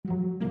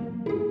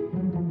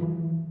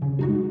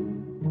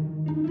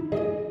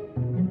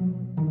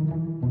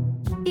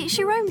It's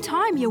your own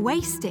time you're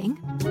wasting.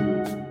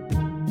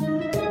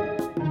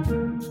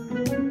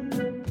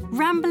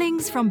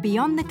 Ramblings from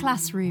Beyond the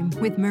Classroom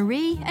with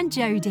Marie and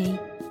Jodi.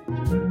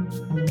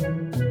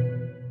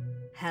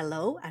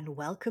 Hello and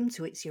welcome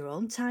to It's Your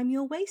Own Time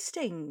You're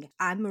Wasting.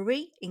 I'm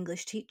Marie,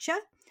 English teacher,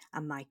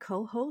 and my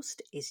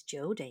co-host is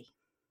Jodi.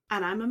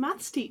 And I'm a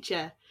maths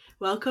teacher.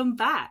 Welcome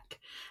back.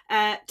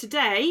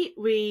 Today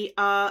we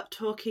are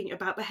talking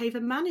about behaviour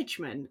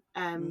management,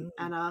 and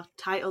our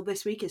title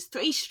this week is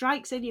 3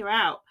 Strikes and You're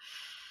Out.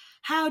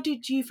 How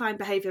did you find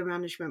behaviour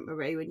management,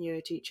 Marie, when you were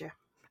a teacher?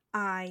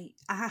 I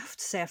have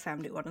to say I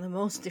found it one of the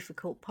most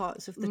difficult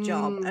parts of the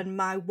job, and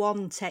my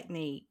one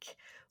technique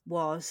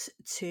was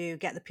to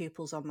get the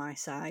pupils on my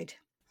side.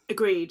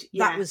 Agreed,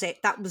 yeah. That was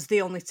it. That was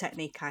the only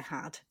technique I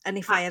had. And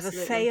if I ever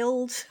Absolutely.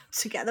 failed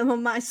to get them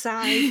on my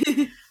side,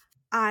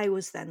 I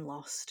was then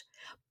lost.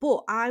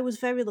 But I was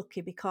very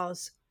lucky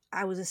because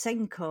I was a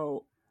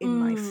Senko in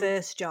my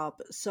first job.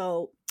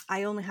 So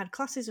I only had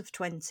classes of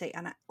 20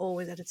 and I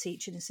always had a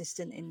teaching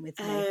assistant in with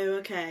me. Oh,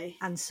 okay.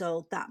 And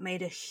so that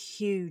made a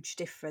huge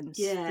difference,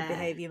 the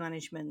behaviour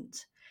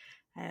management.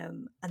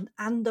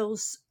 And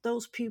those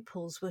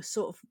pupils were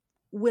sort of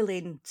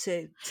willing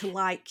to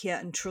like you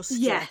and trust you.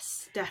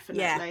 Yes,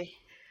 definitely. Yeah.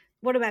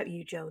 What about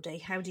you, Jodi?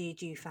 How do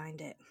you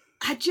find it?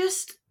 I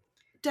just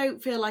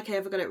don't feel like I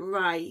ever got it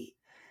right.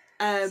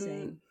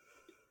 Same.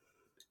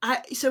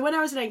 So when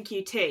I was at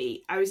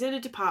NQT, I was in a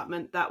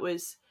department that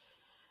was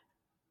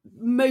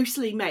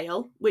mostly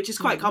male, which is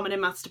quite common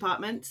in maths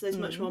departments. There's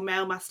much more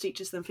male maths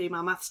teachers than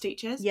female maths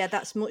teachers. Yeah,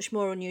 that's much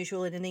more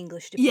unusual in an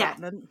English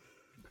department.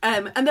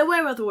 Yeah. And there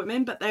were other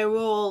women, but they were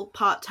all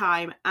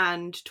part-time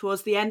and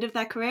towards the end of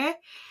their career.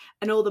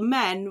 And all the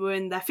men were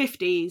in their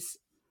 50s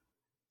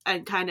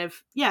and kind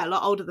of, a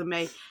lot older than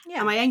me. Yeah.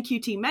 And my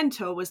NQT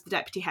mentor was the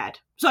deputy head.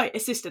 Sorry,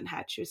 assistant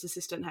head. She was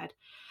assistant head.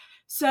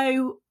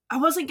 So I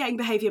wasn't getting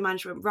behaviour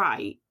management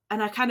right.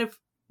 And I kind of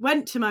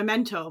went to my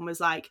mentor and was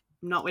like,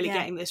 I'm not really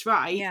getting this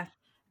right. Yeah.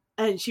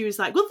 And she was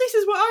like, well, this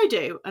is what I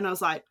do. And I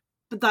was like,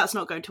 but that's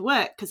not going to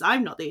work because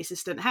I'm not the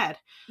assistant head.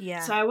 Yeah.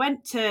 So I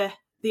went to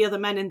the other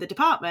men in the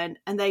department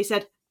and they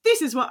said,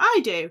 this is what I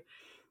do.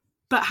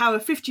 But how a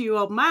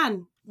 50-year-old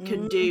man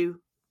can do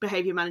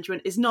behaviour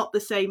management is not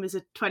the same as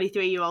a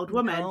 23-year-old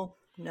woman.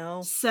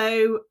 No.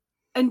 So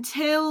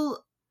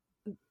until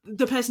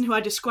the person who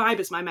I describe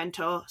as my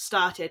mentor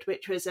started,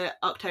 which was at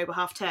October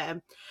half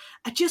term,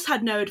 I just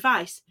had no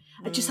advice.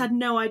 I just had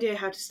no idea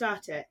how to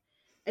start it.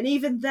 And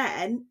even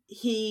then,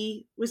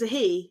 he was a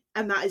he,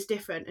 and that is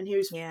different. And he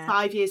was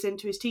 5 years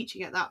into his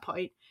teaching at that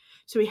point.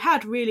 So he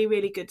had really,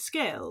 really good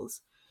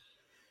skills.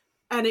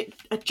 And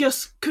I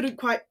just couldn't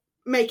quite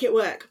make it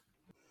work.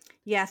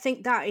 Yeah, I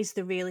think that is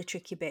the really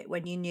tricky bit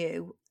when you're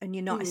new and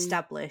you're not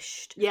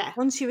established. Yeah.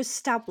 Once you're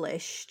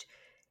established,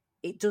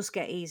 it does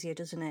get easier,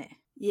 doesn't it?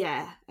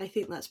 Yeah, I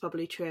think that's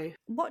probably true.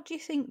 What do you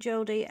think,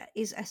 Jodi,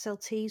 is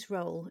SLT's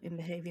role in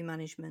behaviour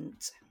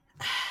management?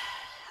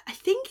 I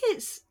think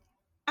it's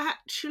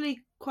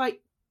actually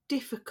quite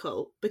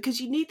difficult because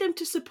you need them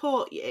to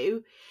support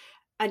you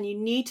and you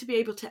need to be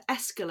able to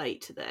escalate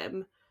to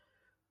them,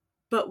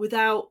 but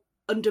without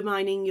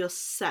undermining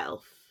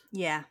yourself.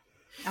 Yeah,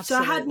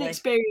 absolutely. So I had an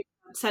experience,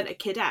 sent a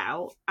kid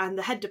out and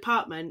the head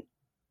department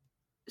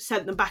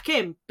sent them back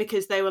in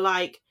because they were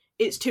like,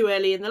 it's too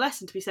early in the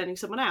lesson to be sending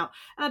someone out.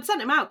 And I'd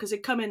sent him out because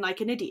he'd come in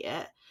like an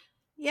idiot.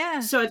 Yeah.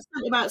 So I'd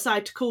sent him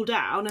outside to cool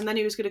down and then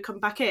he was going to come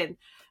back in.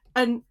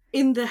 And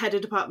in the head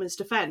of department's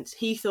defence,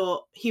 he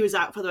thought he was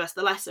out for the rest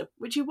of the lesson,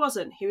 which he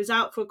wasn't. He was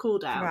out for a cool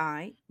down.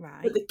 Right.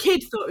 But the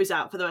kid thought he was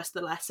out for the rest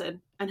of the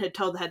lesson and had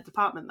told the head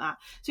department that.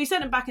 So he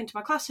sent him back into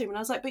my classroom and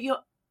I was like, but you're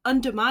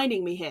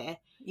undermining me here.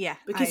 Yeah,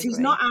 because he's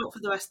not out for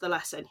the rest of the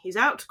lesson. He's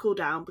out to cool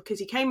down because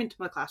he came into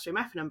my classroom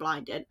effing and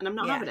blinded and I'm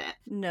not having it.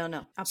 No,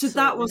 absolutely. So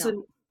that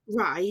wasn't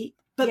right.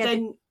 But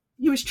then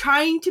he was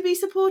trying to be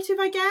supportive,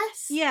 I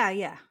guess.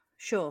 Yeah,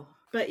 sure.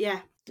 But yeah.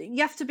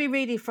 You have to be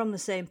really from the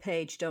same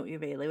page, don't you,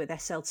 really, with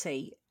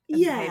SLT and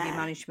behaviour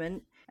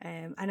management.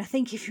 And I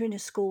think if you're in a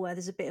school where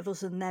there's a bit of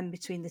us and them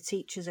between the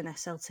teachers and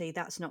SLT,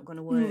 that's not going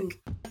to work.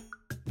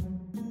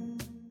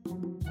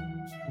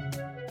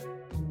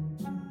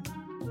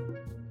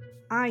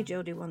 I,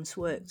 Jodi, once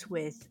worked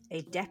with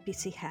a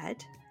deputy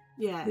head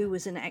who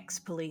was an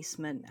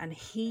ex-policeman, and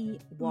he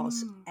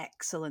was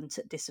excellent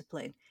at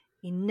discipline.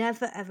 He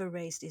never, ever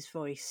raised his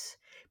voice,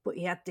 but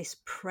he had this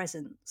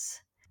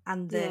presence.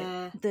 And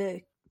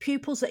the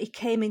pupils that he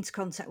came into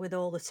contact with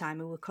all the time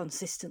who were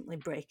consistently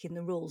breaking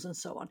the rules and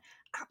so on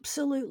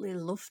absolutely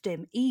loved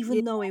him,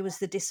 even though he was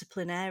the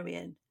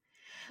disciplinarian.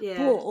 Yeah.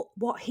 But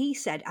what he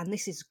said, and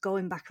this is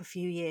going back a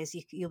few years,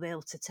 you'll be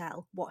able to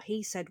tell, what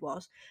he said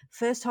was,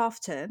 first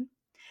half term,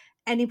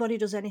 anybody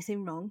does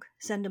anything wrong,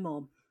 send them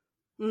home.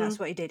 That's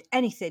what he did.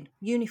 Anything.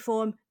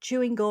 Uniform,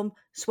 chewing gum,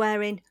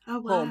 swearing,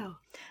 home.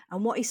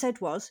 And what he said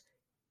was,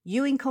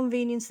 you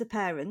inconvenience the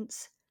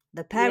parents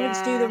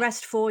do the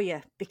rest for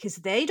you because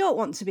they don't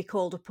want to be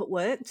called up at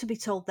work to be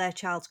told their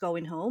child's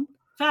going home.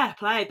 Fair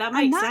play, that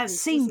makes sense. And that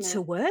seemed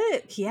to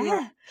work,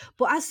 yeah.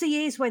 But as the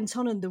years went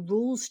on and the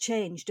rules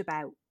changed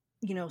about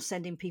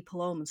sending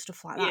people home and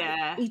stuff like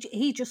that. Yeah.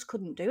 He just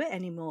couldn't do it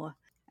anymore.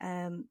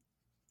 I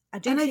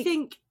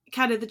think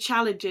kind of the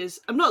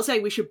challenges, I'm not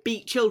saying we should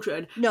beat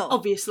children, no,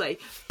 obviously,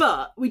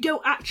 but we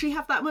don't actually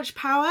have that much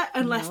power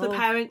unless the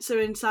parents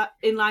are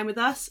in line with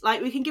us.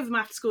 Like, we can give them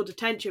after school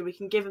detention, we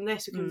can give them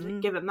this, we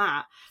can give them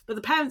that, but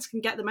the parents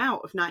can get them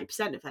out of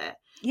 90% of it.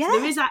 Yeah. So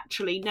there is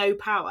actually no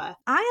power.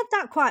 I had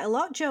that quite a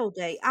lot,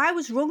 Jodi. I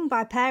was rung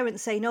by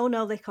parents saying, "Oh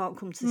no, they can't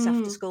come to this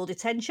after school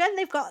detention.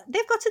 They've got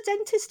a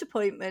dentist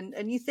appointment,"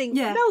 and you think,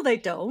 no, they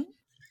don't.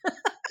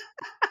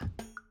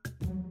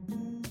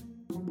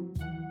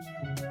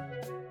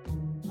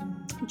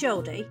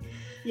 Jodi,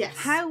 yes.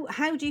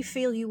 How do you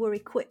feel you were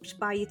equipped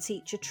by your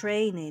teacher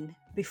training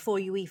before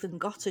you even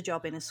got a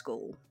job in a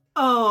school?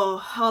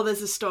 Oh,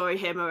 there's a story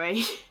here,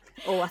 Marie.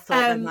 Oh, I thought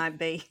there might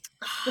be.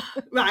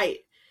 Right.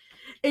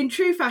 In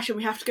true fashion,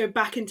 we have to go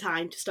back in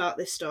time to start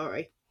this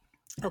story.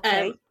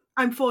 Okay.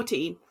 I'm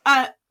 14.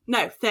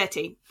 No,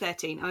 13.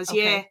 13. I was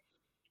year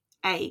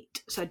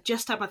 8, so I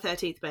just had my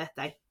 13th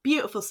birthday.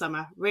 Beautiful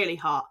summer, really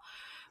hot.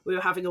 We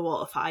were having a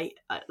water fight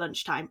at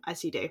lunchtime,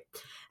 as you do.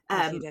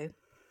 As you do.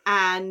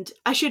 And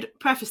I should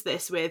preface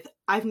this with,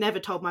 I've never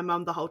told my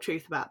mum the whole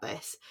truth about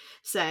this.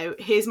 So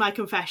here's my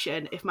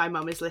confession, if my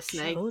mum is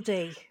listening.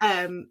 Jodi.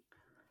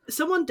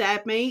 Someone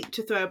dared me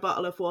to throw a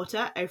bottle of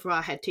water over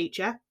our head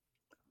teacher.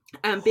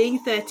 And being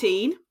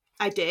 13,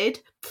 I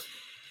did.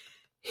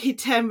 He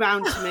turned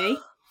round to me,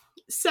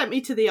 sent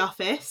me to the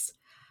office.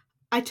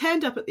 I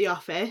turned up at the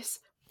office,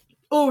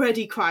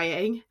 already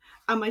crying,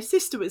 and my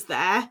sister was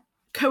there,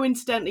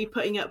 coincidentally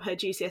putting up her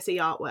GCSE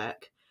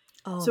artwork.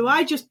 So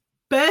I just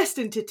burst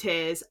into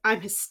tears.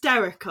 I'm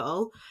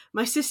hysterical.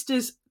 My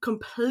sister's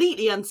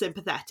completely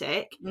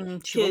unsympathetic.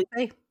 She would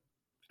be.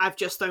 I've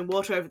just thrown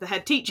water over the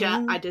head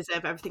teacher. I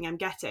deserve everything I'm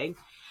getting.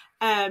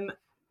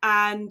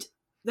 And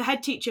the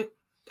head teacher,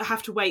 I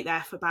have to wait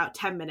there for about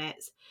 10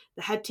 minutes.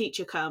 The head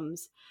teacher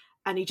comes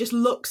and he just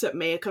looks at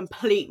me, a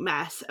complete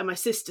mess. And my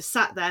sister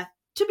sat there.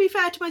 To be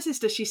fair to my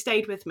sister, she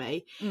stayed with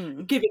me,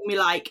 giving me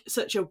like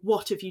such a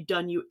 "what have you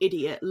done, you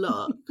idiot"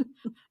 look.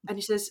 And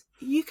he says,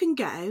 "You can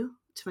go,"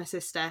 to my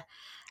sister.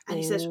 And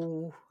he says,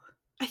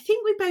 "I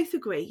think we both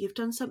agree you've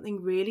done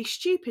something really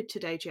stupid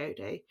today,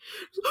 Jodi."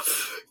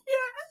 Yes,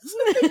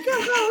 I think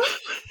I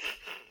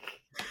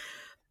have.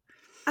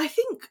 I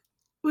think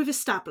we've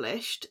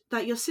established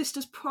that your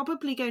sister's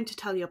probably going to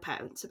tell your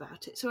parents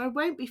about it, so I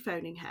won't be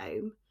phoning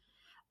home.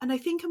 And I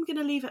think I'm going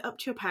to leave it up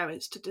to your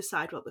parents to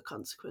decide what the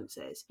consequence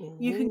is.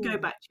 You can go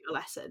back to your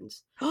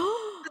lessons.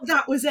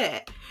 That was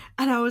it.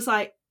 And I was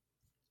like,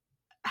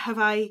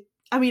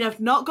 I've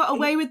not got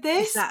away with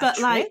this, but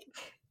like,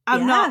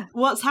 I'm not,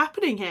 what's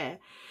happening here?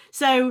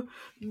 So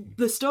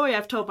the story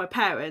I've told my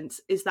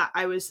parents is that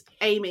I was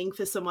aiming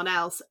for someone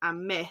else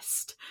and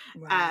missed,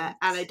 and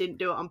I didn't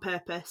do it on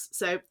purpose.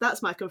 So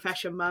that's my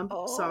confession, Mum.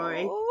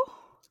 Sorry.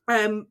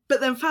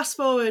 But then fast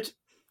forward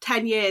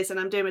 10 years and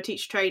I'm doing my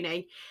teacher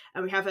training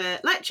and we have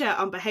a lecture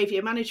on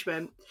behaviour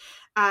management,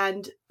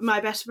 and my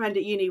best friend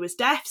at uni was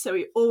deaf, so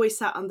we always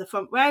sat on the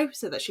front row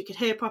so that she could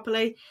hear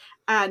properly.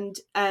 And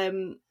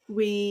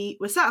we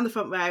were sat on the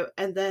front row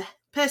and the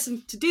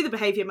person to do the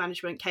behaviour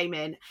management came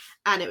in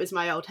and it was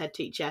my old head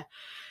teacher.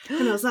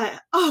 And I was like,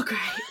 oh great.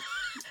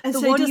 And the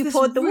so one you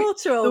poured the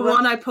water over. The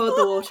one I poured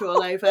the water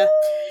all over.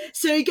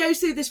 So he goes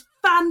through this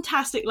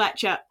fantastic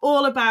lecture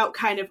all about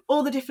kind of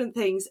all the different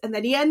things, and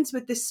then he ends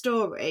with this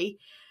story.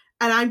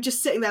 And I'm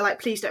just sitting there like,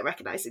 please don't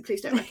recognise me,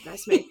 please don't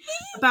recognise me,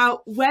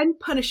 about when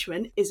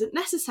punishment isn't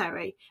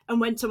necessary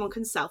and when someone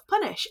can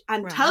self-punish,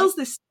 and tells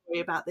this story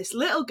about this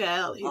little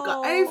girl who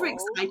got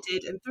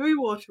overexcited and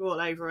threw water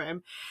all over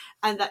him,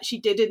 and that she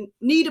didn't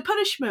need a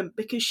punishment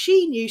because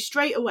she knew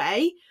straight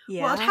away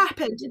what had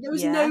happened. And there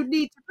was no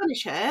need to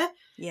punish her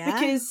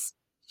because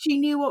she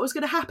knew what was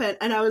going to happen.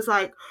 And I was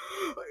like,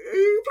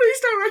 please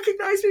don't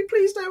recognise me,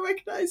 please don't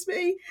recognise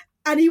me.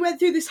 And he went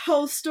through this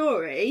whole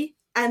story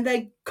and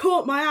then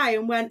caught my eye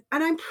and went,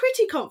 and I'm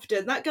pretty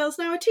confident that girl's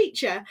now a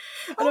teacher.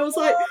 And I was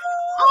like,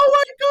 oh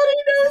my God,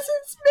 he knows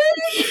it's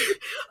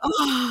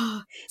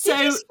me.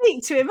 Did you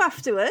speak to him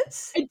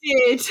afterwards? I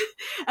did.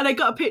 And I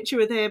got a picture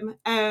with him.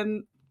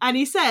 And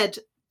he said,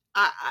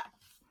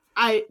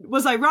 I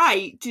was I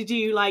right? Did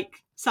you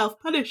like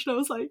self-punish? And I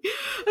was like,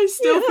 I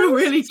still feel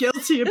really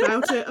guilty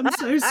about it. I'm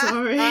so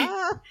sorry.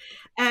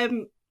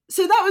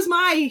 So that was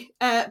my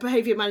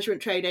behaviour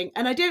management training,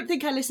 and I don't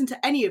think I listened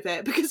to any of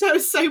it because I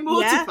was so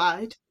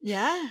mortified.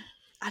 Yeah.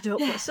 I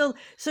don't. Yeah. So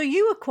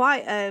you were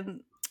quite a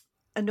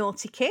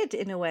naughty kid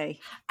in a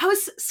way. I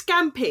was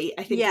scampy,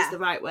 I think is the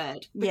right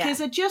word, because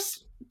I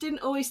just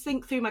didn't always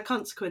think through my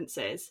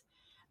consequences,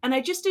 and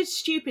I just did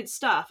stupid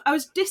stuff. I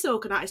was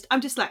disorganised. I'm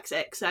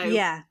dyslexic, so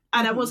and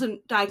I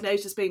wasn't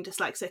diagnosed as being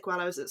dyslexic while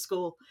I was at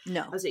school.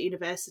 No, I was at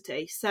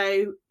university,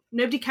 so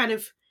nobody kind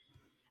of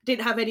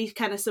didn't have any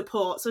kind of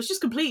support, so I was just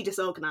completely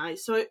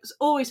disorganised. So it was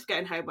always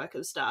forgetting homework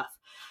and stuff.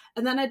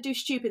 And then I'd do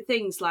stupid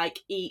things like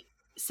eat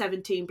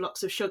 17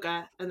 blocks of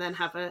sugar and then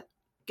have a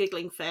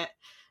giggling fit.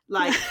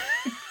 Like,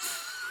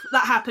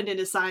 that happened in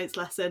a science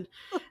lesson.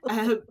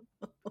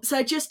 So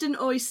I just didn't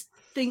always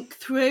think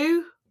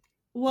through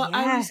what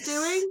I was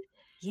doing.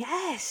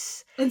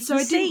 Yes. And so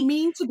I didn't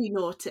mean to be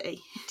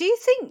naughty. Do you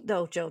think,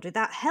 though, Jodi,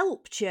 that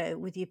helped you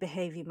with your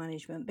behaviour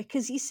management?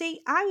 Because, you see,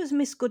 I was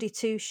Miss Goody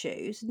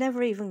Two-Shoes,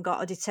 never even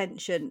got a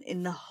detention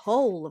in the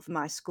whole of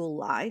my school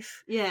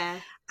life. Yeah.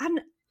 And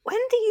when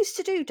they used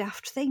to do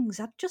daft things,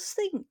 I'd just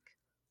think,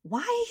 why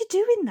are you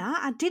doing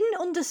that? I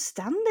didn't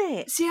understand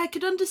it. See, I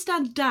could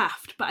understand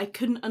daft, but I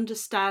couldn't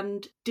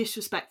understand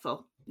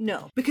disrespectful.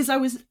 No. Because I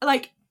was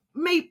like...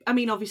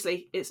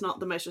 obviously it's not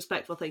the most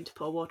respectful thing to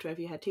pour water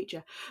over your head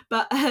teacher,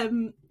 but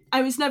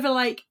I was never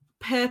like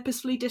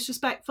purposefully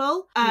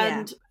disrespectful,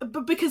 and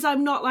but because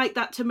I'm not like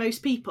that to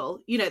most people,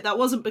 that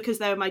wasn't because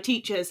they were my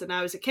teachers and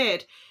I was a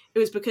kid. It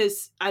was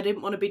because I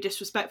didn't want to be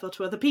disrespectful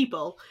to other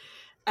people.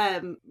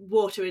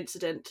 Water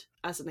incident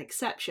as an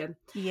exception.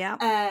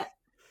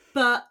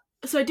 But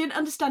so I didn't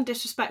understand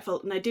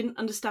disrespectful, and I didn't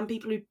understand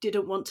people who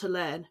didn't want to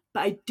learn,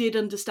 but I did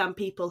understand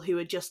people who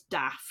are just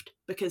daft,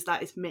 because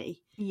that is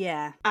me.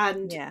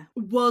 And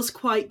was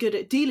quite good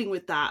at dealing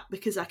with that,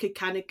 because I could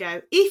kind of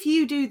go, if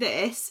you do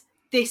this,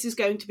 this is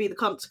going to be the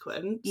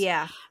consequence.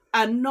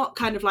 And not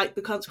kind of like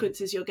the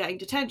consequences you're getting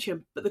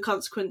detention, but the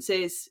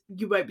consequences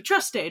you won't be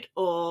trusted,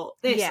 or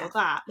this or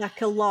that.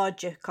 Like a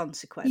larger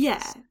consequence.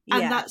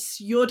 And that's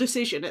your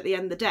decision at the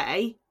end of the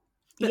day.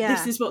 But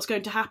this is what's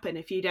going to happen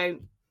if you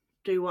don't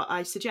do what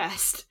I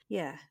suggest.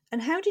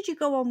 And how did you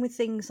go on with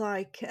things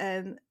like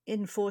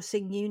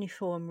enforcing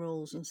uniform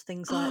rules and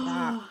things like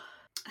that?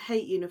 I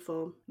hate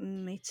uniform.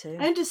 Me too.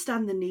 I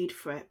understand the need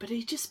for it, but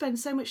you just spend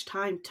so much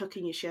time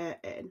tucking your shirt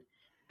in.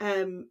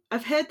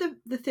 I've heard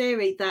the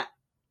theory that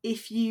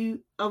if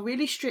you are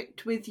really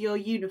strict with your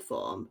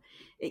uniform,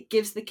 it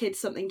gives the kids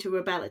something to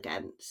rebel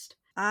against.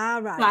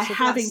 Right. By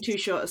having too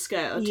short a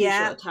skirt or too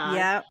short a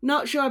tie.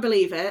 Not sure I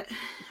believe it.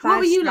 What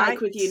were you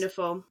like with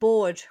uniform?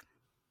 Bored.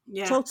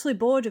 Totally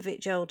bored of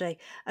it, Jodi.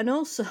 And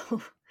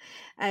also,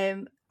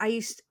 I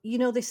used,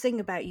 this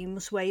thing about you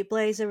must wear your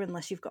blazer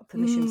unless you've got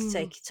permission to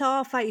take it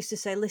off. I used to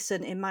say,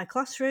 listen, in my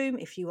classroom,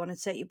 if you want to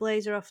take your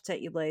blazer off,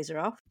 take your blazer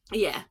off.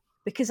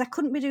 Because I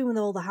couldn't be doing with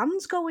all the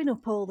hands going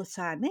up all the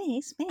time.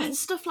 Miss. And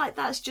stuff like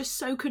that's just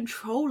so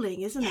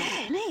controlling, isn't it?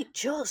 Yeah, and it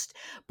just...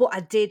 But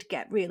I did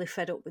get really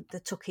fed up with the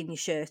tucking your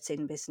shirt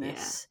in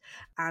business,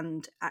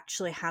 and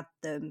actually had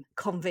them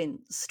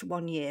convinced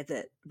one year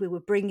that we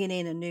were bringing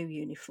in a new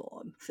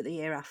uniform for the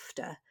year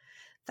after.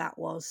 That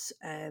was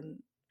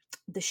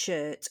the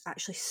shirt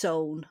actually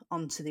sewn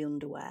onto the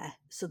underwear,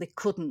 so they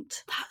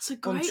couldn't That's a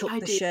great untuck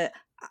idea. the shirt.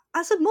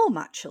 As a mum,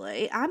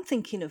 actually, I'm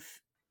thinking of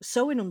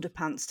sewing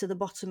underpants to the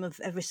bottom of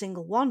every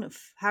single one of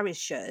Harry's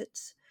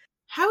shirts.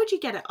 How would you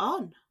get it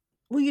on?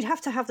 Well, you'd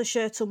have to have the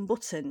shirt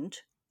unbuttoned,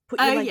 put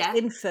your legs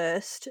in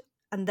first,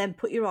 and then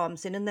put your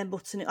arms in, and then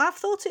button it. I've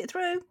thought it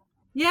through.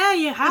 Yeah,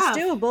 you have.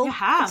 It's doable. You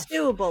have. It's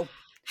doable.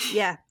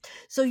 Yeah.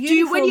 So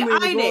when you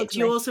iron it, do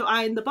you also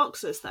iron the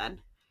boxers then?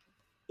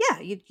 Yeah,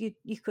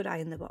 you could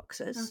iron the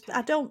boxers. Okay.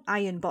 I don't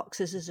iron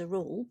boxers as a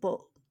rule, but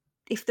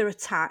if they're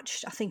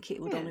attached, I think it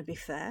would only be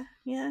fair.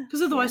 Yeah.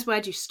 Because otherwise, where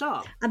do you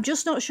stop? I'm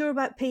just not sure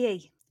about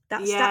PE.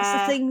 That's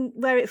the thing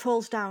where it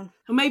falls down.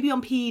 Or maybe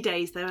on PE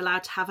days, they're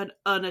allowed to have an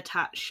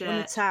unattached shirt.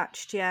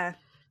 Unattached, yeah.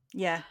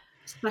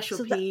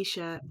 Special PE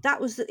shirt.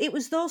 It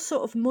was those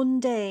sort of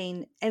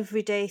mundane,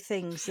 everyday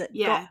things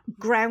that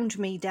ground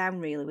me down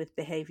really with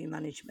behaviour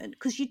management,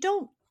 because you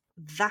don't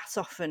that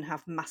often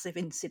have massive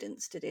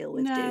incidents to deal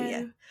with, do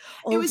you?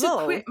 Although, it was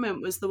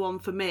equipment was the one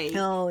for me.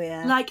 Oh,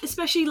 yeah. Like,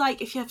 especially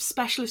like if you have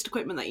specialist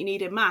equipment that you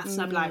need in maths,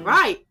 I'd be like,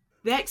 right,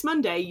 next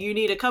Monday you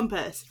need a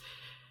compass.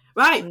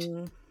 Right,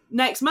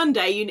 next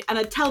Monday and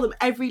I'd tell them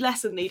every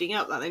lesson leading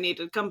up that they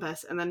needed a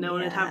compass, and then no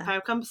one would have a pair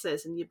of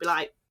compasses, and you'd be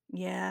like...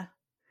 Yeah.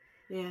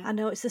 I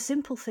know, it's the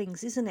simple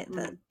things, isn't it,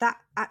 that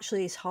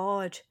actually is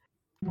hard.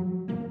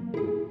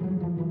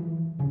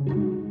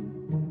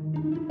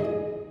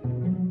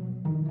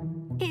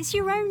 It's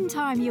your own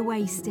time you're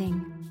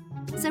wasting.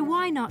 So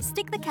why not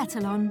stick the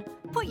kettle on,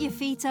 put your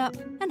feet up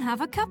and have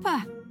a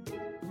cuppa?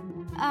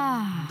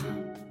 Ah,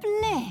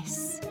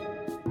 bliss.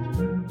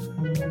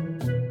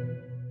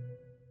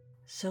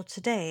 So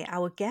today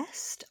our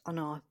guest on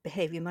our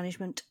behaviour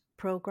management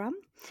programme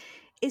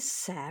is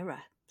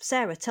Sarah.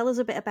 Sarah, tell us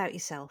a bit about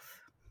yourself.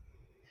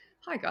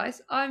 Hi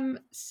guys, I'm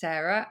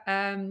Sarah.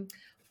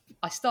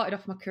 I started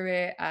off my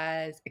career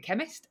as a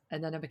chemist,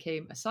 and then I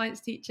became a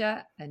science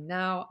teacher, and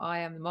now I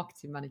am the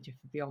marketing manager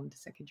for Beyond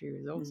Secondary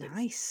Resources.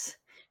 Nice.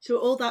 So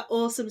all that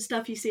awesome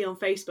stuff you see on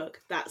Facebook,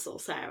 that's all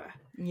Sarah.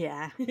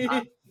 Yeah.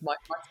 My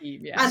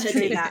team, yeah. And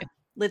that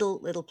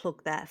little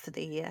plug there for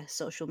the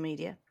social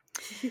media.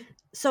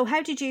 So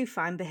how did you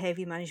find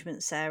behaviour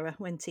management, Sarah,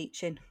 when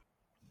teaching? Do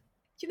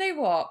you know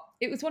what?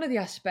 It was one of the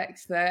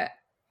aspects that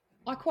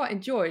I quite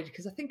enjoyed,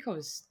 because I think I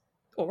was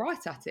all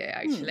right at it,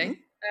 actually.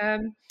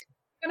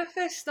 When I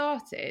first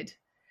started,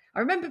 I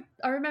remember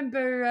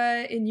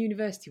in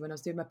university when I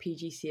was doing my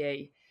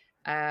PGCE,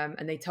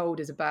 and they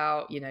told us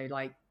about,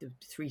 like the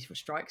 3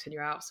 strikes and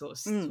you're out sort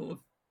of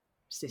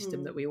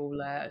system that we all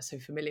are so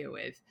familiar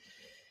with.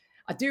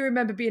 I do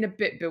remember being a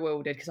bit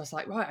bewildered, because I was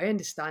like, right, I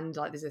understand,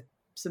 like there's a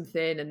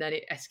something and then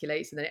it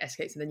escalates and then it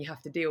escalates and then you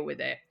have to deal with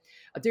it.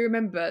 I do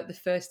remember the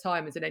first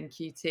time as an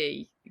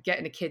NQT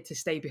getting a kid to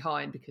stay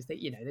behind because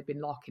they've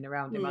been larking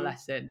around in my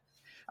lesson.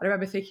 I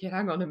remember thinking,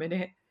 hang on a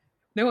minute,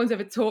 no one's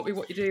ever taught me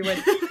what you do when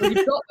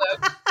you've got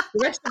them. The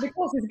rest of the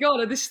class is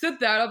gone, and they stood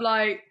there, and I'm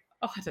like,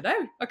 oh, I don't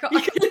know. I can't.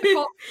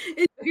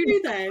 Who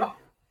knew that?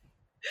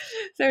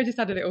 So I just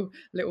had a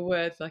little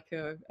word,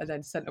 and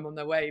then sent them on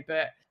their way.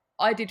 But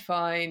I did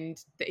find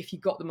that if you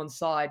got them on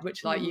side,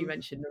 which, like you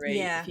mentioned, Marie,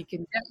 if you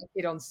can get a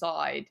kid on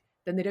side,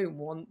 then they don't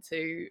want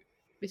to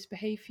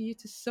misbehave for you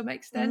to some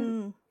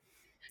extent.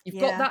 You've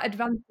got that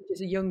advantage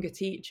as a younger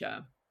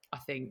teacher, I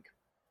think.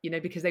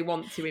 Because they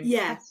want to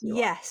impress you.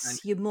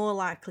 Yes, you're more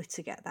likely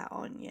to get that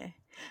on you.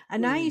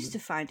 And I used to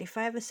find if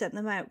I ever sent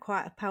them out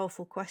quite a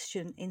powerful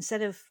question,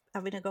 instead of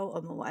having a go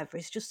at them or whatever,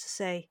 it's just to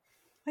say,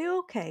 are you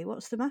okay?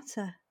 What's the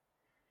matter?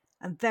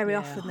 And very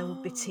often there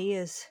would be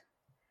tears.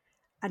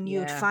 And you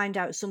would find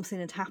out something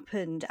had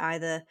happened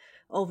either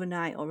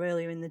overnight or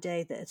earlier in the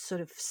day that had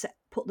sort of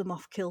put them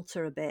off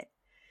kilter a bit.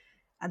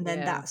 And then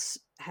that's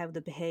how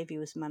the behaviour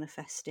was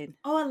manifesting.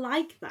 Oh, I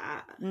like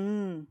that.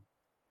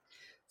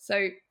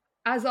 So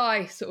as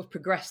I sort of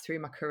progressed through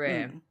my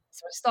career,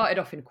 so I started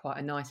off in quite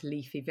a nice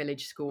leafy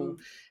village school,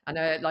 and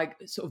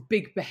sort of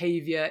big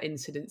behaviour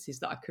incidences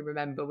that I can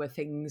remember were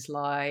things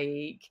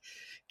like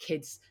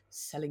kids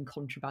selling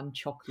contraband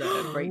chocolate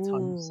at break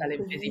time,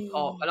 selling fizzy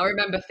pop, and I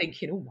remember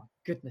thinking, oh my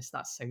goodness,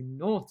 that's so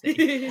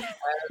naughty.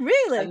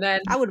 Really? And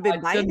then I would have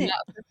been buying it.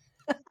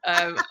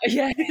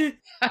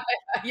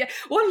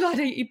 One lad,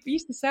 he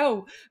used to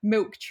sell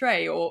milk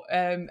tray,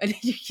 and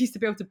you used to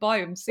be able to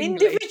buy them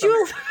singly.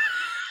 Individual.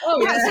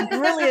 Oh, that's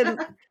brilliant.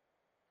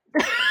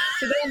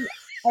 So then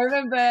I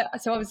remember,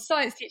 I was a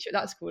science teacher at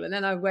that school, and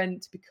then I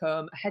went to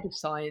become a head of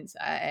science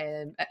at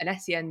an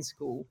SEN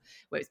school,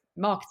 where it's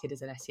marketed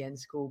as an SEN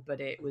school, but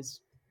it was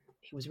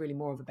really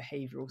more of a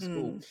behavioural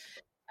school.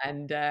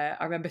 And I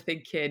remember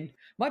thinking,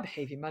 my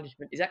behaviour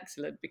management is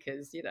excellent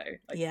because,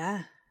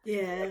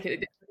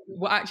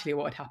 well, actually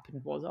what had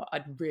happened was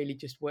I'd really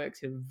just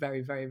worked in a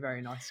very, very,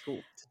 very nice school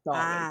to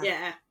start with.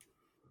 Yeah.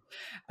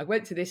 I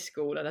went to this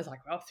school and I was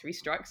like, well, 3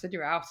 strikes and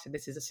you're out. And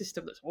this is a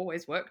system that's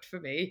always worked for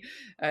me.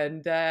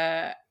 And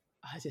I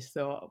just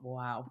thought,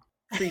 wow,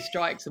 3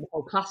 strikes and the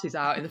whole class is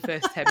out in the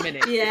first 10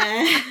 minutes.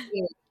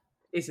 It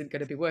isn't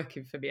going to be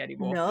working for me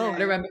anymore. No. And I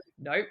remember,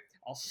 no,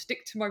 I'll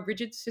stick to my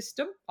rigid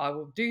system. I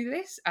will do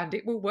this and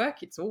it will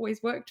work. It's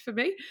always worked for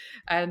me.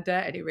 And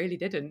it really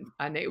didn't.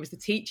 And it was the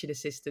teaching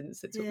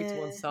assistants that took me to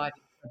one side.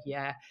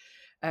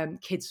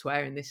 Kids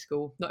swear in this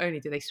school. Not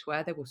only do they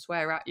swear, they will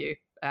swear at you.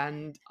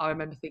 And I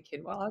remember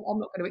thinking, well, I'm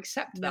not going to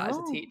accept that as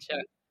a teacher.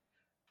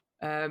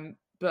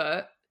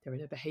 But they're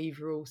in a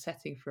behavioural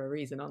setting for a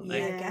reason, aren't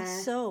they? Yeah, I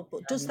guess so.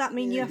 But does that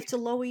mean you have to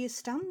lower your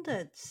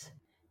standards?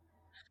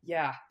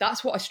 Yeah,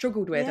 that's what I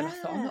struggled with. And I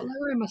thought, I'm not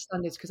lowering my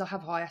standards because I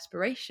have high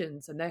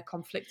aspirations and they're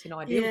conflicting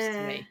ideals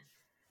to me.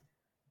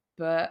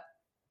 But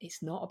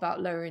it's not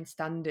about lowering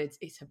standards.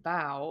 It's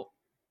about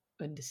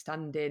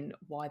understanding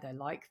why they're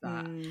like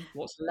that,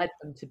 what's led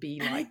them to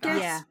be like that. I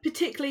guess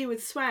particularly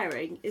with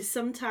swearing is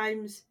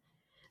sometimes,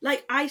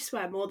 like, I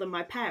swear more than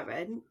my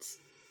parents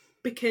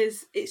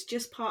because it's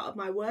just part of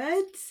my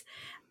words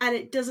and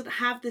it doesn't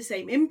have the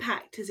same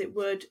impact as it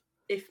would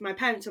if my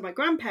parents or my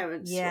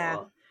grandparents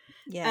swore.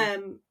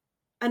 And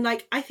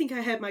like, I think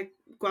I heard my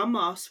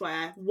grandma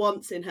swear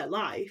once in her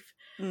life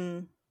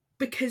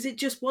because it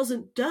just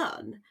wasn't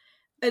done.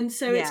 And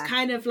so it's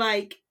kind of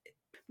like,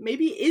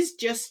 maybe it is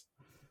just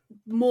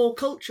more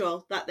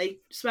cultural that they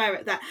swear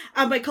at that.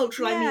 And by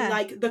cultural, I mean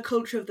like the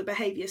culture of the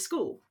behaviour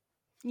school.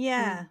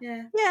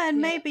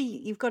 And maybe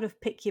you've got to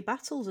pick your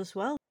battles as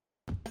well.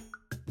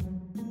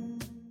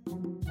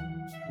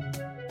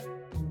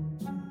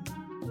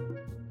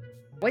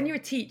 When you're a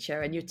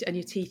teacher and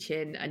you're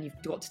teaching and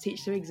you've got to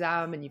teach the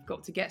exam and you've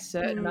got to get a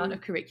certain amount of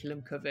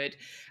curriculum covered,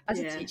 as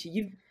a teacher,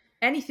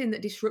 anything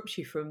that disrupts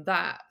you from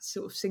that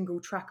sort of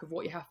single track of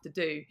what you have to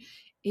do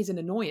is an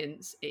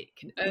annoyance. It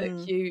can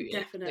irk you.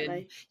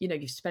 Definitely.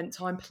 You've spent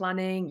time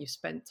planning, you've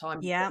spent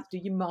time to do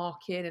your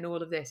marking and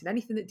all of this. And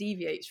anything that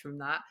deviates from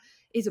that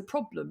is a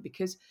problem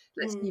because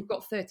let's say you've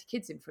got 30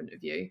 kids in front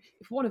of you.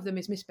 If one of them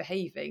is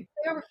misbehaving,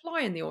 they are a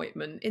fly in the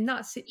ointment. In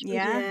that situation,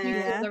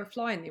 they're a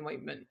fly in the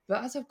ointment.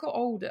 But as I've got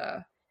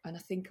older and I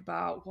think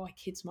about why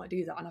kids might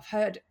do that, and I've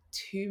heard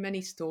too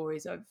many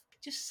stories of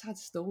just sad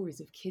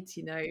stories of kids,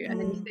 and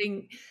then you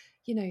think,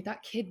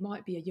 that kid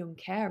might be a young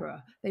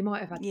carer. They might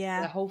have had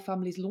their whole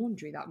family's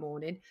laundry that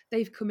morning.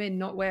 They've come in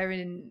not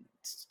wearing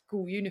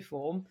school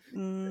uniform.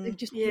 They've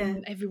just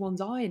been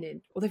everyone's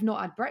ironing, or they've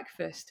not had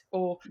breakfast,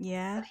 or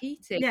had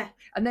heating.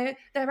 And they're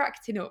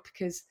acting up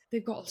because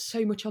they've got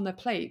so much on their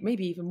plate,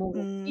 maybe even more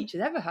than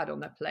teachers ever had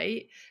on their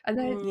plate. And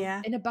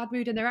they're in a bad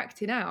mood and they're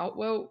acting out.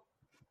 Well,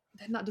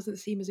 then that doesn't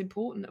seem as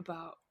important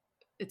about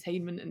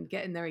attainment and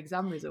getting their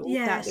exam results.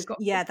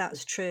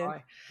 That's true.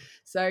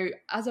 So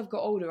as I've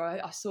got older,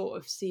 I sort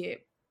of see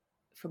it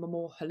from a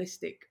more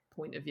holistic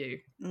point of view.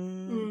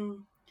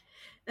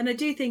 And I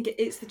do think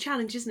it's the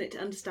challenge, isn't it, to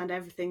understand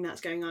everything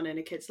that's going on in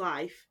a kid's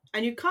life.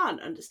 And you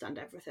can't understand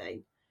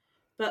everything.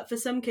 But for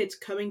some kids,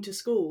 coming to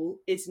school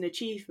is an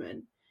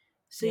achievement.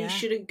 So you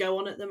shouldn't go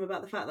on at them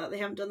about the fact that they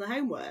haven't done the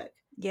homework.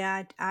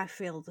 Yeah, I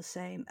feel the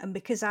same. And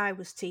because I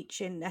was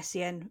teaching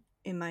SEN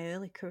in my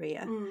early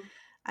career,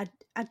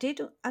 I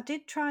did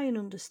try and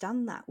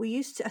understand that.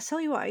 I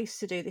tell you what I used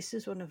to do. This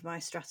is one of my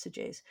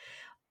strategies.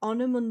 On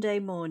a Monday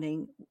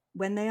morning,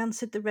 when they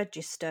answered the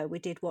register, we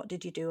did what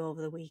did you do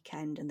over the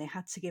weekend? And they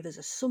had to give us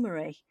a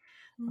summary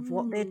of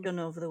what they'd done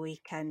over the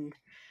weekend.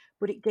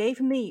 But it gave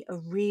me a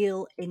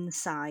real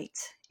insight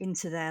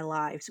into their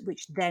lives,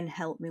 which then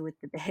helped me with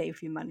the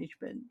behaviour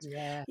management.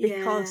 Yeah.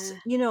 Because,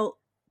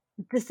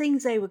 the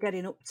things they were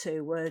getting up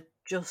to were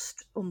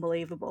just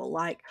unbelievable.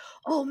 Like,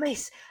 oh,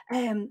 miss,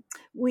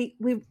 we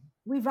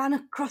ran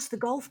across the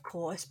golf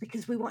course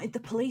because we wanted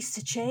the police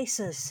to chase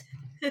us.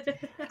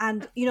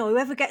 And,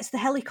 whoever gets the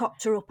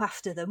helicopter up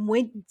after them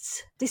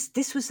wins.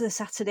 This was the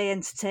Saturday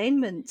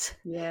entertainment.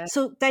 Yeah.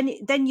 So then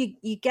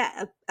you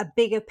get a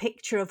bigger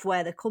picture of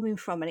where they're coming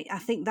from. And I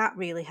think that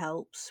really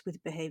helps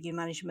with behaviour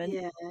management.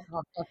 Yeah.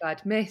 I've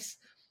had, miss,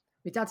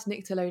 my dad's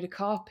nicked a load of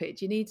carpet.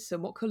 Do you need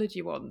some? What colour do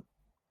you want?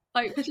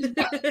 Like,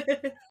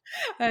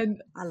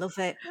 and I love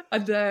it.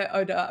 And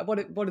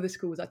one of the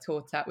schools I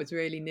taught at was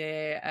really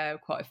near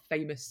quite a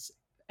famous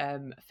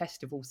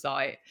festival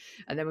site.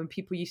 And then when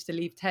people used to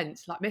leave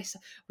tents, like, miss,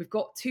 we've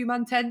got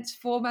 2-man tents,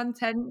 4-man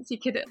tents. You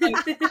could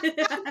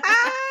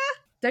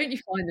don't you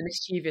find the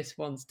mischievous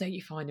ones? Don't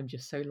you find them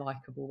just so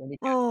likable when you?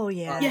 Oh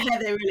yeah, yeah,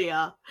 they really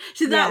are.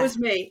 So that was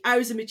me. I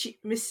was a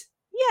mischievous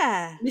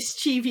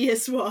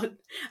one.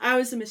 I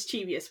was a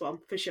mischievous one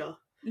for sure.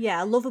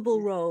 Yeah, a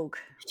lovable rogue.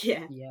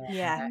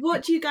 Yeah.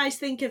 What do you guys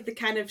think of the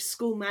kind of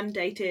school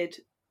mandated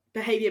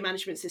behaviour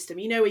management system?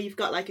 Where you've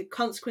got like a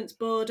consequence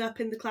board up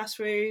in the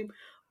classroom,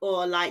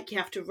 or like you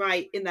have to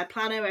write in their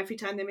planner every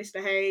time they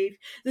misbehave.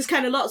 There's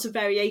kind of lots of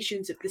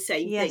variations of the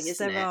same thing, isn't it? Yes,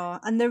 there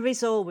are. And there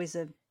is always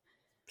a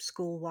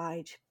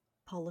school-wide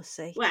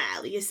policy.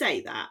 Well, you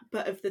say that,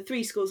 but of the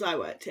 3 schools I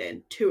worked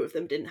in, 2 of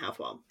them didn't have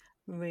one.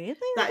 Really?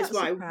 That is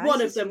why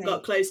one of them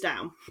got closed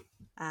down.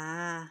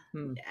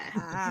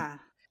 Yeah.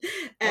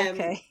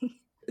 Okay.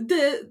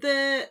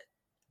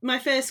 My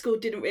first school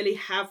didn't really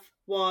have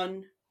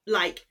one.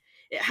 Like,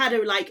 it had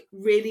a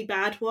really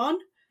bad one,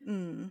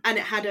 and it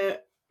had a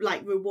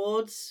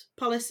rewards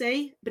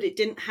policy, but it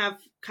didn't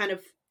have kind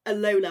of a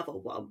low level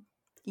one.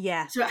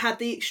 Yeah. So it had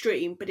the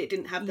extreme, but it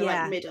didn't have the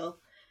middle.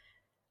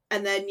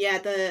 And then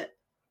the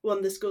one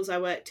of the schools I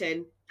worked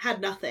in had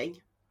nothing.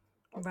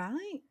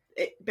 Right.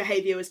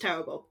 Behaviour was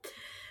terrible.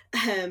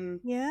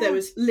 There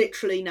was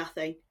literally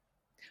nothing.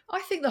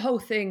 I think the whole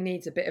thing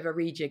needs a bit of a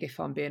rejig, if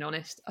I'm being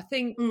honest. I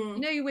think,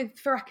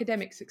 for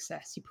academic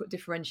success, you put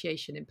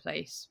differentiation in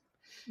place.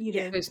 You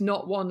do. There's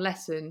not one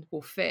lesson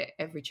will fit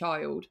every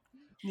child.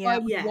 Yeah. Why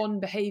would one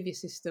behaviour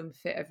system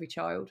fit every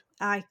child?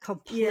 I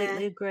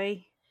completely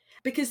agree.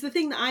 Because the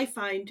thing that I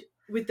find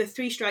with the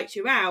 3 strikes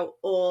you're out,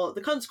 or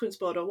the consequence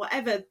board, or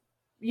whatever,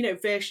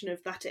 version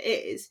of that it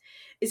is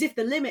if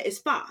the limit is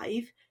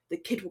 5, the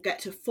kid will get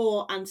to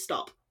 4 and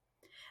stop.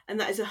 And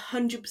that is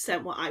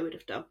 100% what I would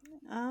have done.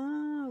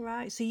 Oh,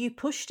 right. So you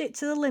pushed it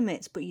to the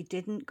limits, but you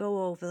didn't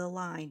go over the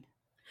line.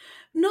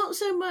 Not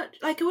so much,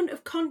 I wouldn't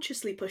have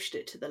consciously pushed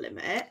it to the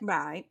limit.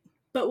 Right.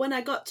 But when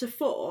I got to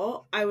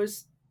 4, I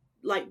was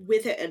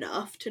with it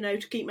enough to know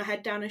to keep my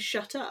head down and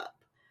shut up.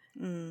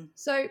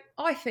 So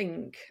I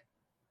think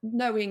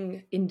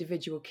knowing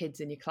individual kids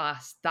in your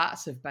class,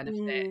 that's of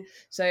benefit.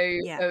 So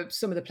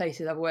some of the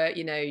places I've worked,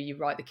 you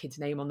write the kid's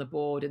name on the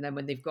board, and then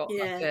when they've got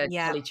a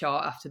tally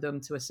chart after them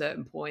to a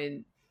certain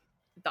point,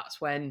 that's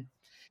when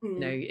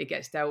it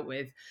gets dealt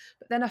with.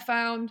 But then I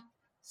found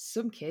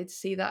some kids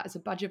see that as a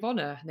badge of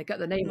honour, and they get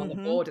the name on the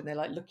board, and they're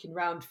looking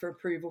around for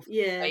approval from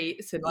the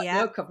mates, and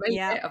look,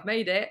 I've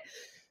made it.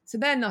 So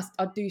then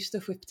I'd do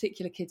stuff with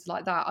particular kids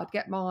like that. I'd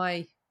get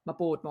my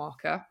board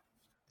marker,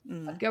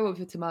 I'd go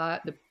over to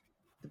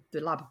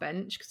the lab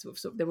bench,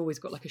 because they've always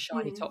got a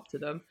shiny top to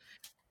them.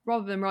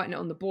 Rather than writing it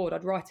on the board,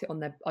 I'd write it on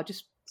there. I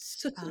just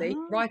subtly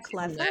write it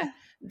on there.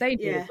 They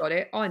know they've got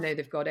it. I know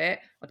they've got it.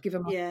 I'd give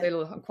them a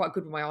little. I'm quite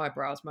good with my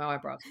eyebrows.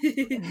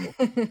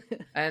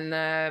 And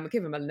I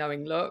give them a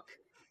knowing look.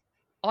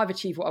 I've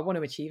achieved what I want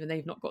to achieve, and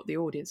they've not got the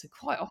audience. So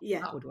quite often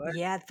that would work.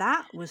 Yeah,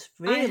 that was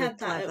really I had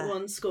clever. that at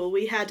one school.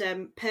 We had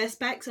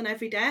perspex on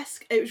every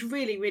desk. It was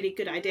really, really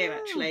good idea,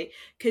 actually,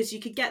 because you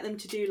could get them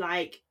to do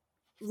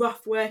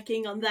rough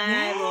working on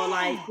there, or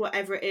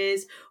whatever it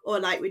is, or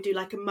we do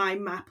a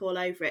mind map all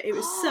over it. It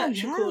was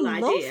such a cool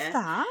idea.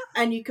 That.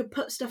 And you could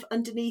put stuff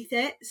underneath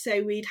it,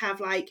 so we'd have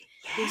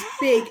these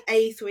big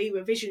A3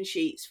 revision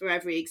sheets for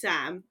every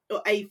exam,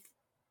 or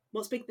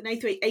what's bigger than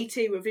A3?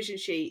 A2 revision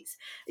sheets.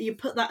 You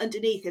put that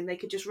underneath and they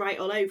could just write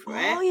all over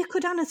it. Oh, you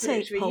could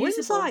annotate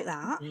poems like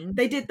that.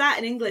 They did that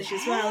in English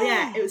as well,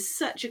 It was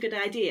such a good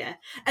idea.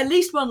 At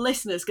least one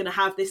listener's going to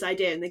have this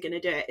idea and they're going to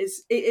do it.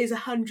 It is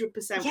 100%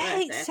 worth it. Yeah,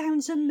 it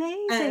sounds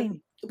amazing.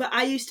 But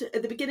I used to,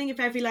 at the beginning of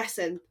every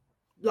lesson,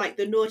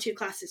 the naughtier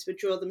classes would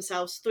draw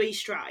themselves 3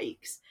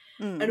 strikes.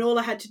 and all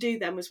I had to do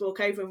then was walk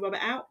over and rub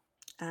it out.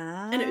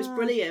 And it was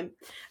brilliant.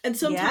 And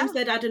sometimes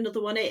they'd add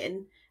another one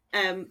in,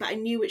 but I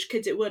knew which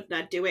kids it would, and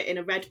I'd do it in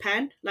a red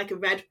pen, like a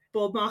red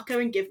board marker,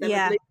 and give them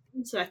a blue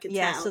pen so I could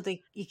tell.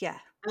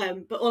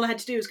 But all I had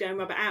to do was go and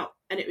rub it out,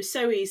 and it was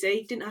so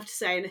easy. Didn't have to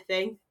say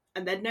anything,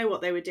 and they'd know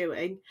what they were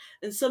doing.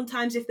 And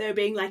sometimes if they were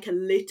being like a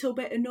little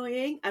bit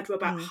annoying, I'd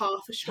rub out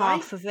half a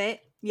stripe. Half of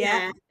it.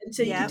 And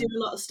so you could do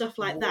a lot of stuff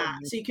like that.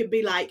 So you could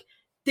be like,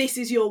 this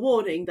is your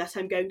warning that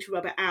I'm going to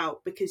rub it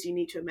out because you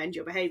need to amend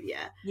your behaviour.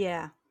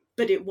 Yeah.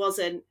 But it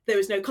wasn't, there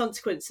was no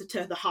consequence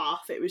to the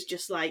half. It was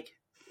just like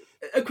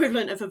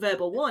equivalent of a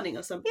verbal warning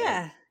or something.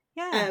 Yeah.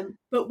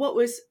 But what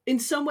was in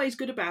some ways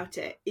good about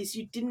it is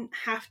you didn't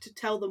have to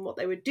tell them what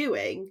they were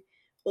doing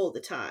all the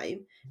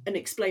time and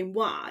explain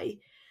why.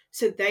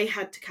 So they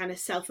had to kind of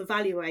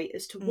self-evaluate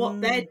as to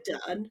what they'd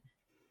done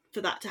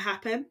for that to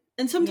happen.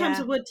 And sometimes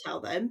I would tell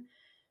them,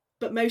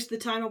 but most of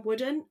the time I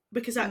wouldn't,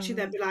 because actually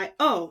they'd be like,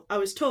 oh, I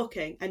was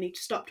talking, I need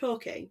to stop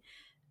talking.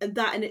 And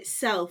that in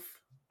itself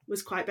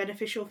was quite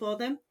beneficial for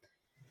them.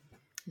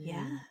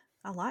 Yeah,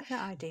 I like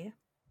that idea.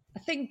 I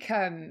think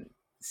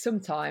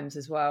sometimes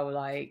as well,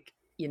 like,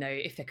 you know,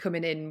 if they're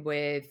coming in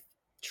with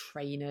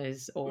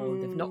trainers or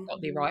they've not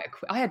got the right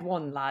equipment. I had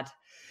one lad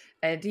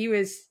and he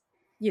was,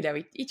 you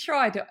know, he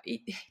tried.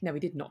 No, he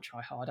did not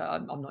try hard. I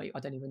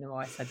don't even know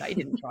why I said that. He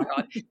didn't try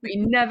hard, but he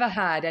never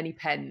had any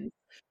pens.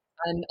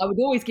 And I would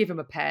always give him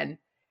a pen.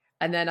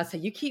 And then I'd say,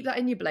 you keep that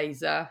in your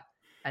blazer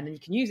and then you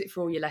can use it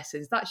for all your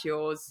lessons. That's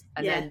yours.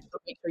 And then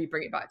make sure you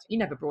bring it back to me. He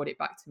never brought it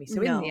back to me.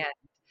 So in the end,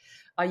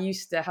 I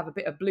used to have a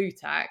bit of blue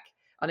tack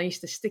and I used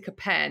to stick a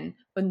pen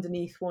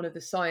underneath one of the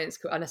science.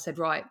 And I said,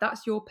 right,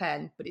 that's your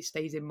pen, but it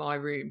stays in my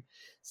room.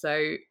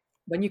 So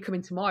when you come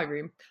into my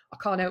room, I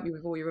can't help you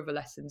with all your other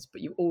lessons,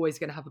 but you're always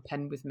going to have a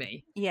pen with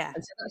me. Yeah.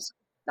 And so that's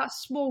that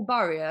small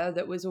barrier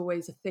that was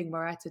always a thing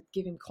where I had to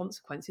give him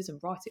consequences and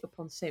write it up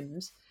on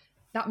Sims.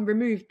 That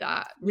removed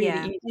that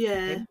really easily.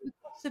 Yeah. The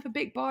cost of a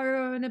big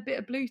biro and a bit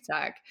of blue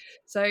tack.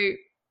 So,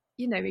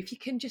 you know, if you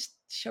can just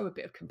show a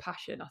bit of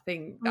compassion, I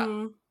think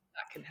that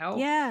can help.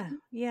 Yeah,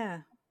 yeah.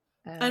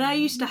 And I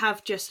used to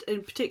have just,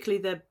 and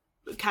particularly the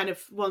kind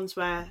of ones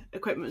where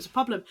equipment was a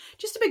problem,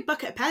 just a big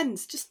bucket of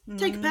pens. Just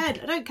take a pen.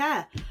 I don't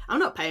care. I'm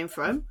not paying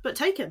for them, but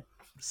take them.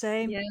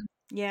 Same.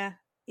 Yeah.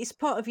 It's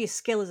part of your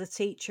skill as a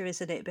teacher,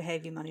 isn't it?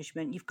 Behaviour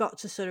management. You've got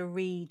to sort of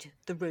read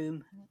the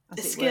room.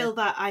 A skill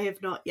that I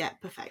have not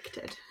yet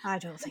perfected. I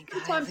don't think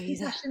sometimes I have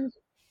either.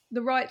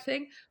 The right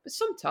thing, but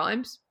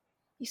sometimes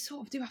you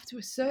sort of do have to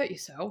assert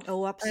yourself.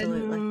 Oh,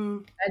 absolutely.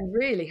 And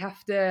really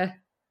have to,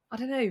 I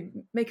don't know,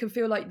 make them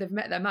feel like they've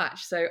met their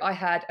match. So I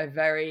had a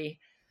very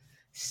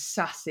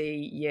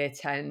sassy year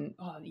 10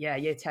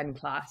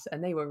 class,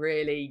 and they were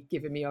really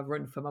giving me a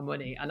run for my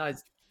money. And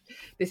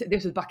this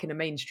was back in a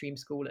mainstream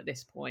school at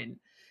this point.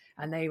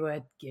 And they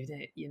were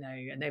giving it, you know,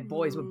 and their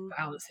boys were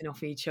bouncing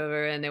off each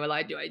other and they were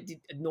like, the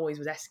noise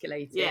was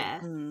escalating. Yeah.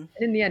 And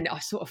in the end, I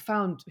sort of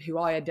found who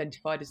I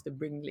identified as the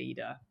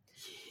ringleader.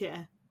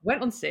 Yeah.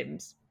 Went on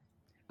Sims.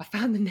 I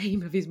found the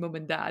name of his mum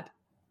and dad.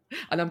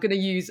 And I'm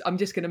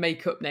just going to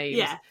make up names.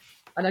 Yeah.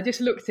 And I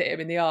just looked at him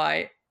in the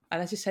eye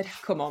and I just said,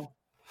 come on.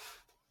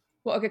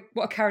 What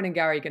are Karen and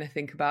Gary going to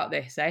think about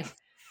this, eh?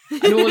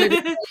 And all of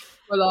them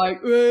were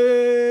like,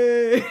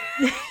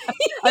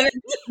 and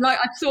then, like,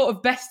 I sort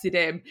of bested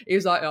him. He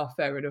was like, oh,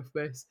 fair enough,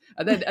 miss.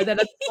 And then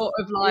I sort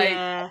of like,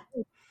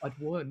 I'd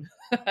won.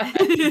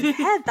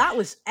 Yeah, that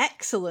was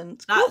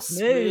excellent. That's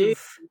smooth.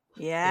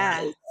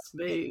 Yeah.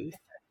 Smooth.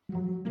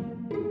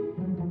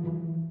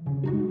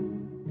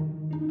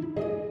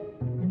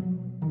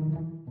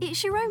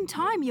 It's your own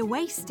time you're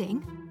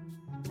wasting.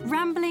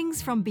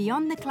 Ramblings from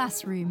beyond the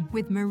classroom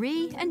with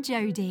Marie and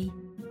Jodi.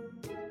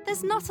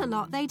 There's not a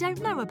lot they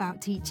don't know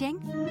about teaching.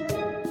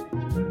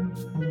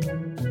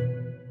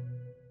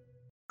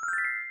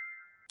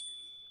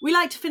 We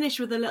like to finish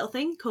with a little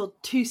thing called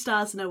 2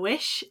 Stars and a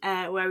Wish,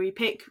 where we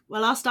pick,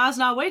 our stars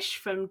and our wish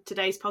from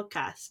today's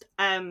podcast.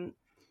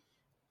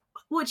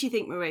 What do you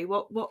think, Marie?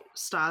 What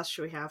stars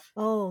should we have?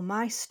 Oh,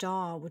 my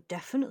star would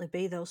definitely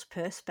be those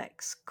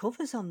Perspex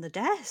covers on the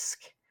desk.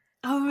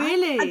 Oh,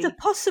 really? And the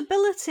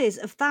possibilities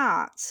of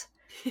that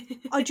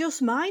are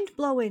just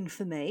mind-blowing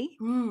for me.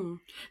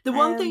 The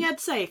one thing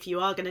I'd say, if you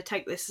are going to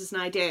take this as an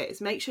idea,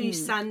 is make sure you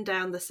sand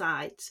down the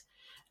sides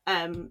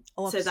so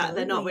that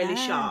they're not really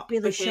sharp.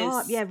 Really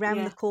sharp,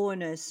 round the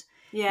corners.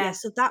 Yeah,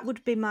 so that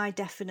would be my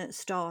definite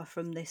star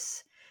from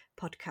this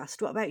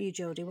podcast. What about you,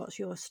 Jodi? What's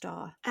your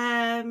star?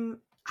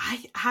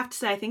 I have to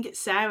say, I think it's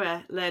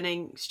Sarah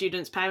learning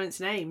students' parents'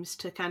 names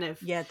to kind of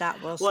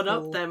that was one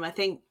cool. up them. I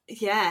think,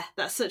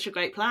 that's such a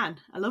great plan.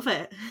 I love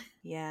it.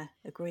 Yeah,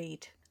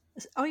 agreed.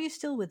 Are you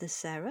still with us,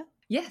 Sarah?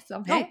 Yes,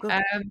 I'm here. Oh,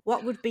 good.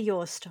 What would be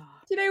your star?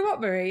 Do you know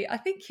what, Marie? I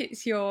think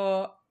it's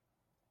your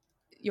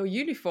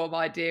uniform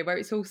idea where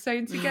it's all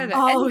sewn together.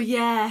 Oh,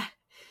 yeah.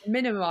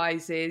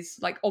 Minimises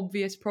like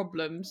obvious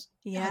problems.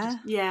 Yeah.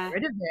 Get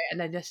rid of it and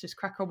then just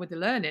crack on with the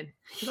learning.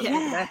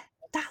 Yeah.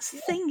 That's the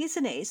thing,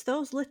 isn't it? It's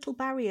those little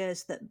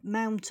barriers that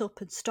mount up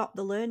and stop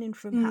the learning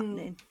from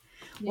happening.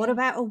 What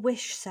about a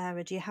wish,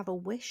 Sarah? Do you have a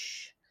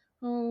wish?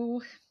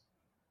 Oh,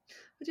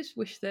 I just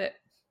wish that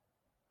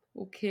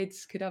all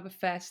kids could have a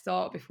fair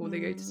start before they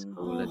go to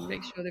school and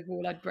make sure they've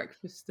all had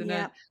breakfast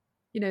and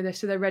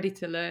so they're ready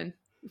to learn.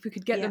 If we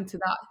could get them to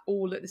that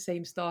all at the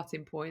same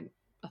starting point,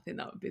 I think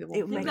that would be the one.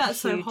 It would make a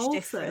huge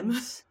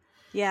difference.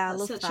 Yeah, I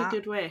love that. Such a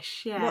good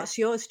wish. Yeah. What's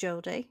yours,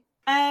 Jodi?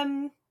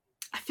 I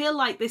feel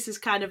like this is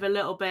kind of a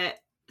little bit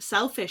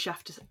selfish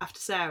after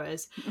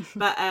Sarah's,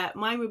 but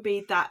mine would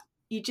be that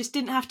you just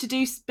didn't have to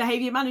do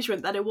behaviour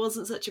management, that it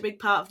wasn't such a big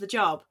part of the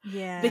job.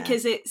 Yeah.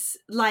 Because it's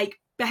like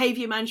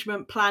behaviour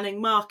management,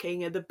 planning,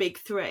 marking are the big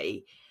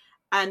three,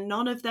 and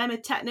none of them are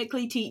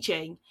technically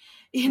teaching.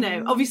 You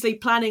know, obviously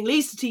planning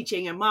leads to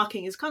teaching and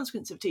marking is a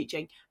consequence of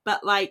teaching,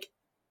 but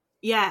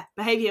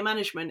behaviour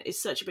management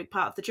is such a big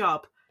part of the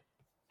job.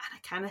 And I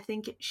kind of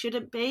think it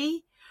shouldn't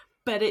be,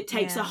 but it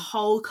takes a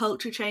whole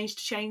culture change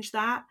to change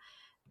that.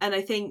 And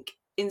I think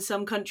in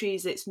some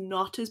countries it's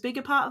not as big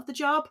a part of the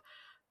job,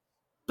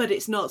 but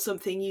it's not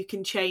something you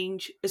can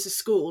change as a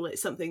school.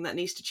 It's something that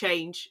needs to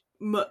change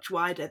much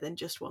wider than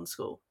just one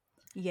school.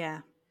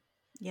 Yeah.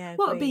 Yeah.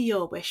 What would be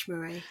your wish,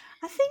 Marie?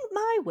 I think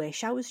my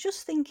wish, I was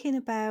just thinking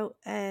about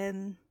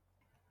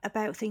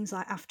things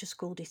like after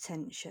school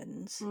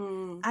detentions.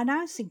 And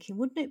I was thinking,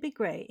 wouldn't it be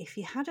great if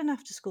you had an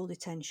after school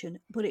detention,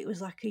 but it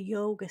was like a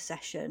yoga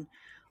session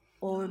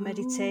or a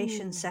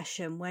meditation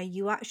session where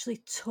you actually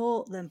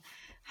taught them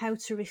how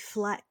to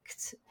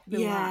reflect,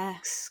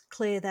 relax,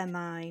 clear their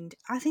mind.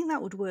 I think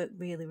that would work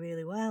really,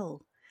 really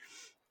well.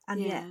 And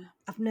yet,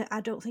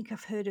 I don't think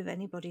I've heard of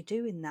anybody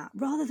doing that,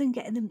 rather than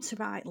getting them to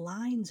write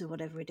lines or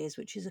whatever it is,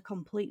 which is a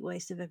complete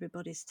waste of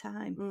everybody's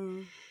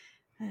time.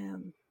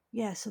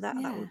 So that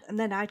would, and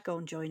then I'd go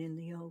and join in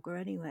the yoga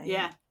anyway.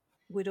 Yeah.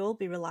 We'd all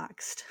be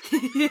relaxed.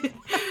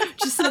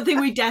 Just something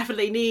we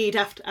definitely need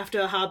after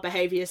a hard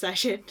behaviour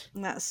session.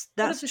 That's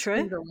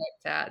true. true.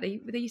 Worked at.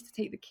 They used to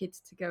take the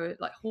kids to go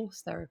like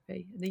horse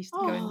therapy, and they used to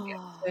go and get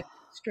to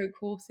stroke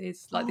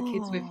horses, like the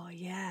kids with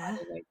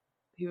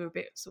who were a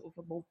bit sort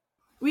of a more.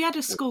 We had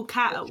a school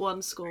cat at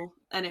one school,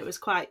 and it was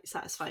quite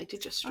satisfying to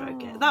just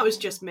stroke it. That was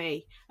just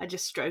me. I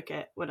just stroke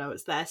it when I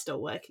was there,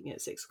 still working at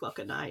 6 o'clock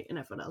at night, and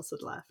everyone else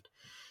had left.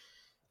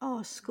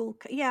 Oh, school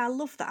cat. Yeah, I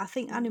love that. I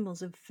think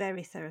animals are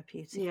very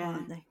therapeutic,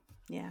 aren't they?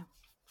 Yeah.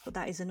 But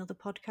that is another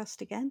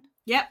podcast again.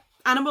 Yep.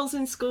 Animals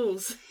in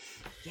schools.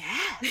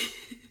 Yeah.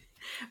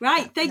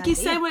 Right. Thank you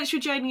so much for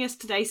joining us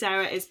today,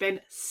 Sarah. It's been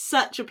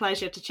such a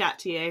pleasure to chat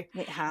to you.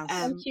 It has.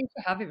 Thank you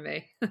for having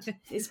me.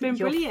 It's been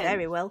brilliant. You're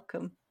very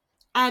welcome.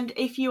 And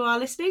if you are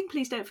listening,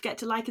 please don't forget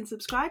to like and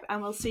subscribe,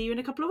 and we'll see you in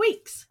a couple of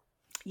weeks.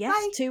 Yes,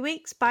 bye. 2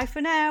 weeks. Bye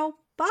for now.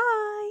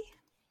 Bye.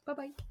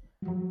 Bye-bye.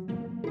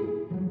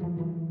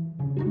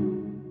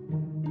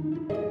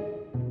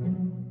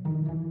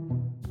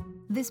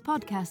 This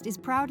podcast is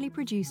proudly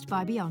produced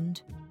by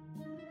Beyond.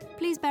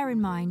 Please bear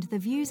in mind the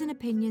views and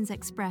opinions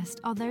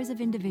expressed are those of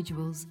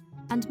individuals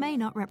and may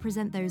not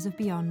represent those of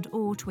Beyond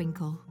or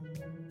Twinkle.